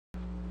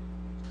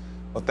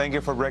Well, thank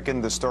you for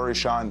breaking the story,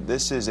 Sean.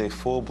 This is a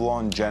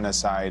full-blown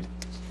genocide.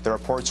 The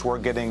reports we're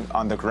getting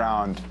on the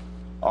ground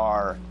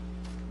are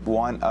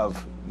one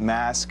of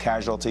mass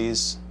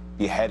casualties,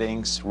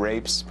 beheadings,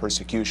 rapes,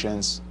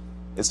 persecutions.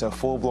 It's a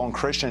full-blown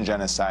Christian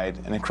genocide,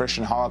 and a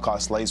Christian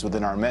Holocaust lays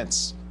within our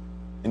midst.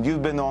 And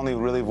you've been the only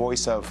really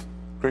voice of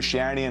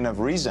Christianity and of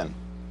reason,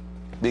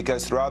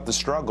 because throughout the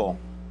struggle,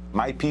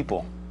 my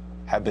people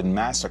have been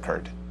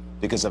massacred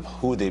because of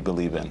who they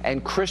believe in.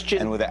 And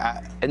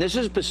and this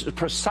is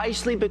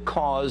precisely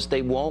because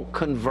they won't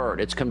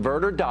convert. It's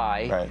convert or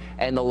die, right.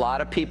 And a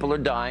lot of people are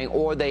dying,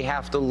 or they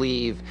have to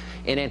leave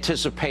in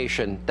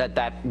anticipation that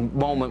that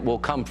moment will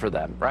come for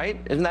them,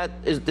 right?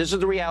 This is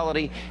the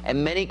reality,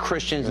 and many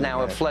Christians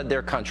now have fled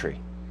their country.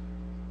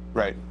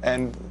 Right,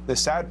 and the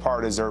sad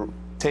part is they're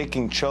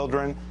taking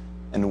children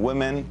and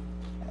women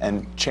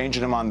and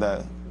changing them on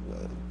the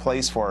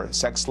place for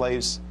sex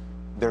slaves.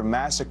 They're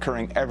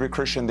massacring every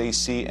Christian they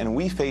see, and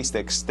we face the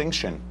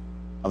extinction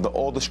of the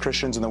oldest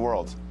Christians in the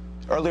world.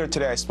 Earlier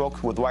today, I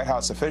spoke with White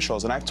House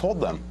officials, and I've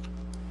told them,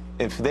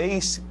 if they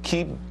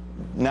keep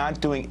not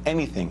doing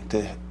anything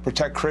to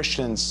protect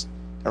Christians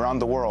around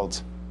the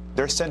world,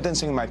 they're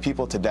sentencing my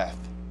people to death,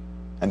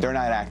 and they're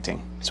not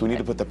acting. So we need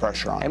to put the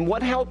pressure on. And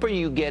what help are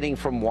you getting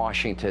from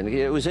Washington?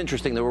 It was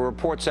interesting. There were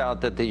reports out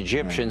that the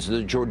Egyptians,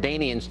 the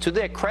Jordanians, to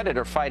their credit,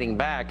 are fighting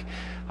back,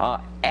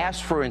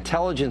 asked for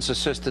intelligence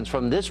assistance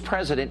from this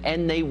president,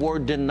 and they were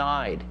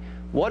denied.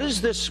 What is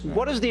this?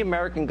 What is the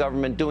American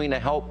government doing to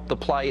help the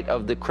plight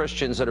of the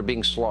Christians that are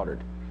being slaughtered?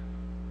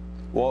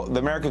 Well, the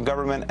American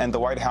government and the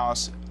White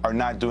House are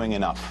not doing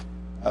enough.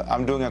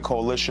 I'm doing a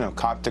coalition of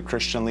Coptic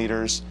Christian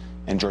leaders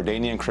and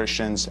Jordanian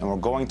Christians, and we're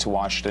going to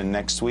Washington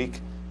next week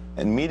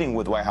and meeting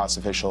with White House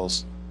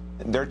officials.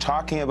 They're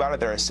talking about it,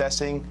 they're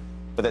assessing,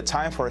 but the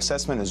time for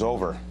assessment is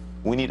over.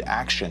 We need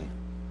action,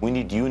 we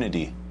need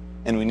unity,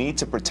 and we need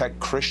to protect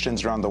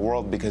Christians around the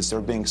world because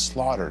they're being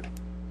slaughtered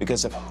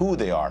because of who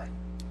they are.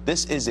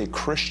 This is a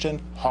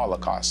Christian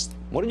Holocaust.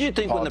 What did you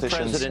think when the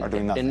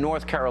president in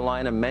North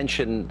Carolina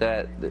mentioned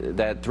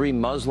that 3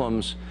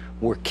 Muslims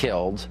were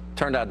killed?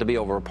 Turned out to be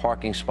over a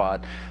parking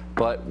spot.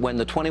 But when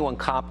the 21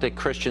 Coptic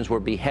Christians were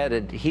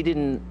beheaded, he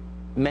didn't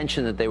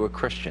mention that they were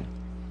Christian.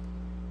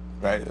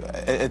 Right.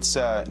 It's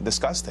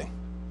disgusting.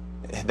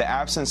 The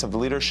absence of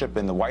leadership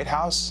in the White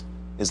House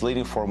is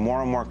leading for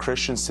more and more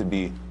Christians to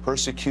be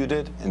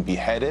persecuted and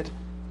beheaded.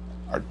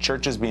 Our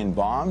churches being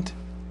bombed,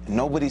 and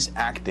nobody's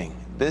acting.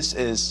 This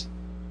is,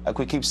 like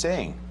we keep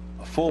saying,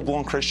 a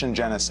full-blown Christian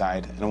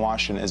genocide, and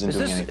Washington isn't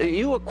doing anything. Are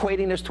you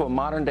equating this to a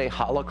modern-day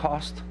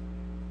Holocaust?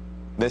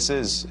 This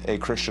is a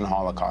Christian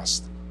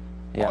Holocaust.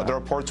 Yeah. The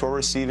reports we're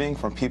receiving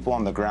from people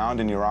on the ground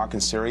in Iraq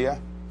and Syria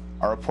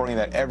are reporting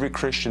that every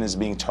Christian is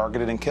being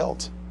targeted and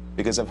killed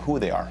because of who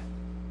they are.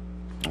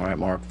 All right,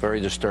 Mark,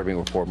 very disturbing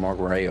report. Mark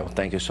Arabo,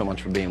 thank you so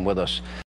much for being with us.